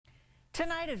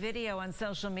Tonight, a video on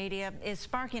social media is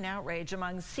sparking outrage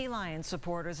among sea lion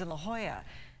supporters in La Jolla.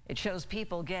 It shows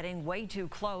people getting way too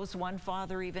close. One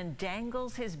father even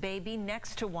dangles his baby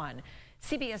next to one.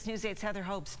 CBS News 8's Heather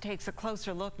Hopes takes a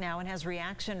closer look now and has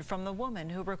reaction from the woman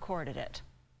who recorded it.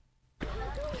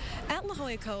 At La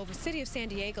Jolla Cove, a City of San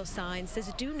Diego sign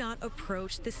says do not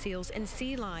approach the seals and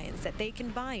sea lions, that they can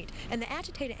bite, and the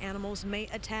agitated animals may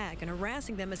attack, and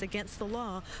harassing them is against the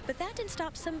law, but that didn't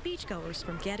stop some beachgoers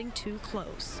from getting too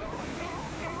close.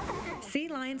 Sea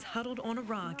lions huddled on a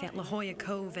rock at La Jolla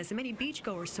Cove as many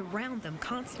beachgoers surround them,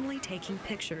 constantly taking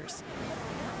pictures,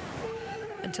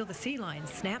 until the sea lions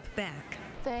snap back.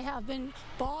 They have been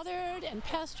bothered and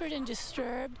pestered and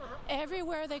disturbed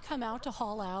everywhere they come out to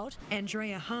haul out.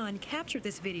 Andrea Hahn captured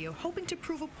this video, hoping to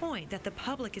prove a point that the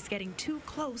public is getting too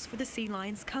close for the sea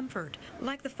lion's comfort,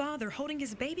 like the father holding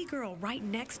his baby girl right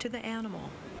next to the animal.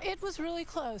 It was really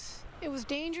close. It was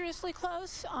dangerously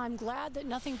close. I'm glad that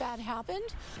nothing bad happened.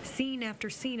 Scene after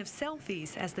scene of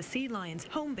selfies as the sea lion's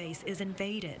home base is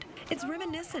invaded. It's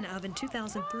reminiscent of in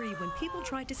 2003 when people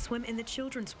tried to swim in the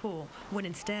children's pool, when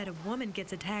instead a woman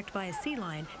gets attacked by a sea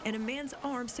lion and a man's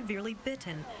arm severely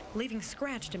bitten, leaving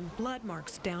scratched and blood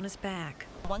marks down his back.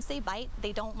 Once they bite,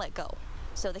 they don't let go,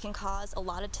 so they can cause a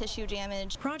lot of tissue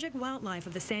damage. Project Wildlife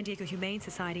of the San Diego Humane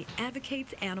Society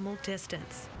advocates animal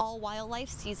distance. All wildlife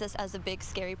sees us as a big,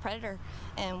 scary predator,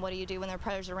 and what do you do when there are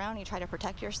predators around? You try to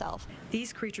protect yourself.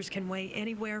 These creatures can weigh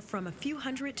anywhere from a few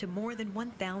hundred to more than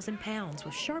 1,000 pounds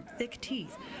with sharp, thick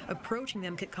teeth. Approaching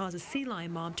them could cause a sea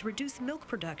lion mom to reduce milk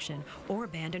production or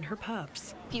abandon her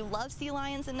pups. If you love sea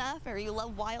lions enough, or you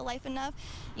love wildlife enough,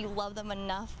 you love them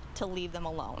enough to leave them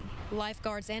alone.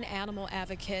 Lifeguards and animal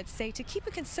advocates say to keep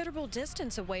a considerable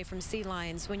distance away from sea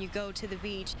lions when you go to the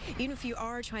beach, even if you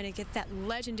are trying to get that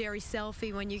legendary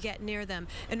selfie when you get near them,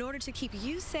 in order to keep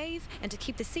you safe and to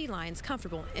keep the sea lions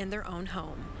comfortable in their own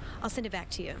home. I'll send it back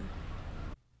to you.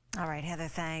 All right, Heather,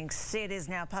 thanks. It is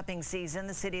now pupping season.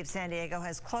 The City of San Diego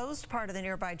has closed part of the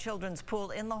nearby children's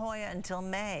pool in La Jolla until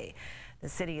May. The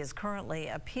city is currently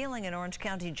appealing an Orange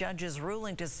County judge's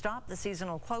ruling to stop the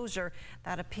seasonal closure.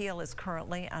 That appeal is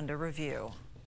currently under review.